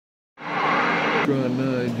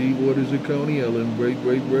Trinitron9, deep waters of Coney Island. Break,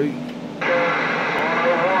 break, break.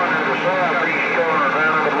 101 in the southeast corner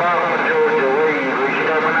down at the bottom of Georgia Weed. We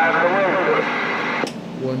stepping out of the way.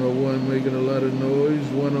 101 making a lot of noise.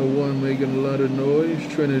 101 making a lot of noise.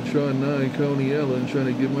 Trinitron9, Coney Island, trying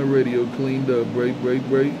to get my radio cleaned up. Break, break,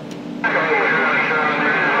 break.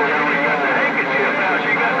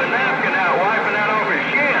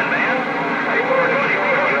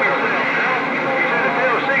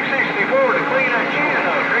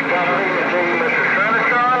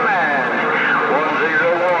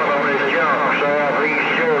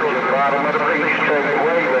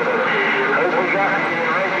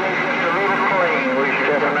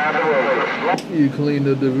 You cleaned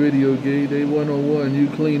up the video gate, A101. You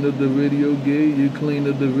cleaned up the video gate. You cleaned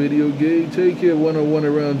up the video gate. Take care, 101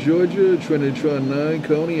 around Georgia. Trinitron9,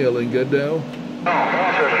 Coney Island. Get down.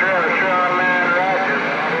 That's a Trinitron9 Roger.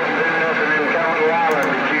 There's nothing in Coney Island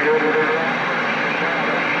that you didn't do.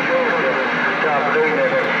 Georgia, top doing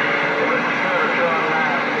it.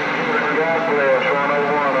 Trinitron9. God bless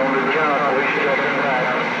 101 on the jump. We stepping back.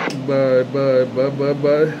 Bye, bye, bye, bye,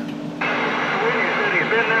 bye.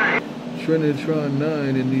 Been there.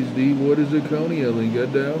 Trinitron9 in these deep waters of Coney Island.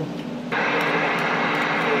 Got down.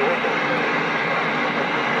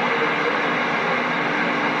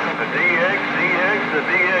 The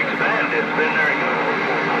DX bandit's been there.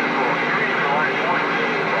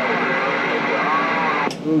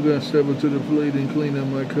 Who gonna step up to the plate and clean up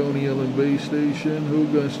my Coney Island base station? Who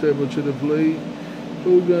gonna step up to the plate?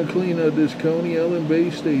 Who gonna clean up this Coney Island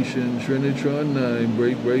base station? Trinitron9.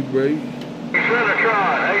 Break, break, break.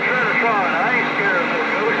 Trinitron, hey Trinitron, I ain't scared of no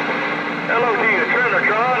ghost. Hello to you,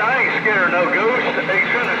 Trinitron, I ain't scared of no ghost. Hey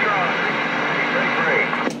Trinitron,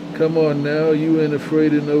 Come on now, you ain't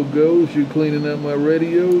afraid of no ghosts. You cleaning out my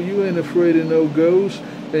radio. You ain't afraid of no ghosts,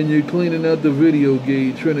 and you're cleaning out the video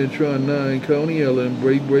gate. Trinitron9, Coney Island.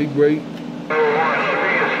 Break, break, break.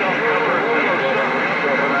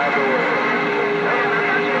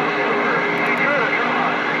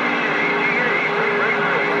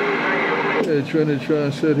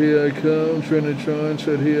 Trinitron said, here I come. Trinitron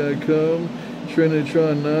said, here I come.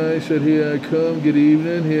 Trinitron9 said, here I come. Good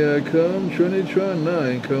evening, here I come.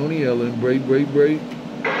 Trinitron9, Coney Island. Break, break, break.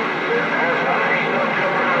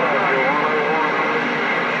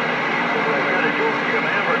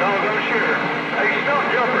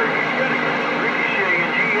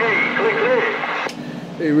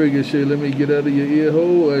 Hey Ricochet, let me get out of your ear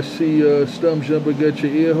hole. I see Stump Jumper got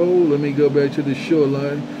your ear hole. Let me go back to the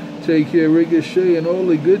shoreline. Take care, Ricochet, and all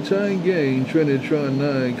the good time gang.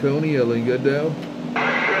 Trinitron9, Coney Island. Got down?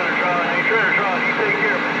 Trinitron, hey Trinitron, you take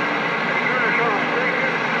care, man. Trinitron, take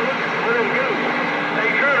care. Let him go. Hey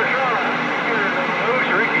Trinitron,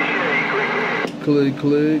 Ricochet, click. Click,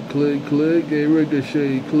 click, click, click. Hey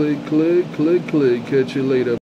Ricochet, click, click, click, click. Catch you later.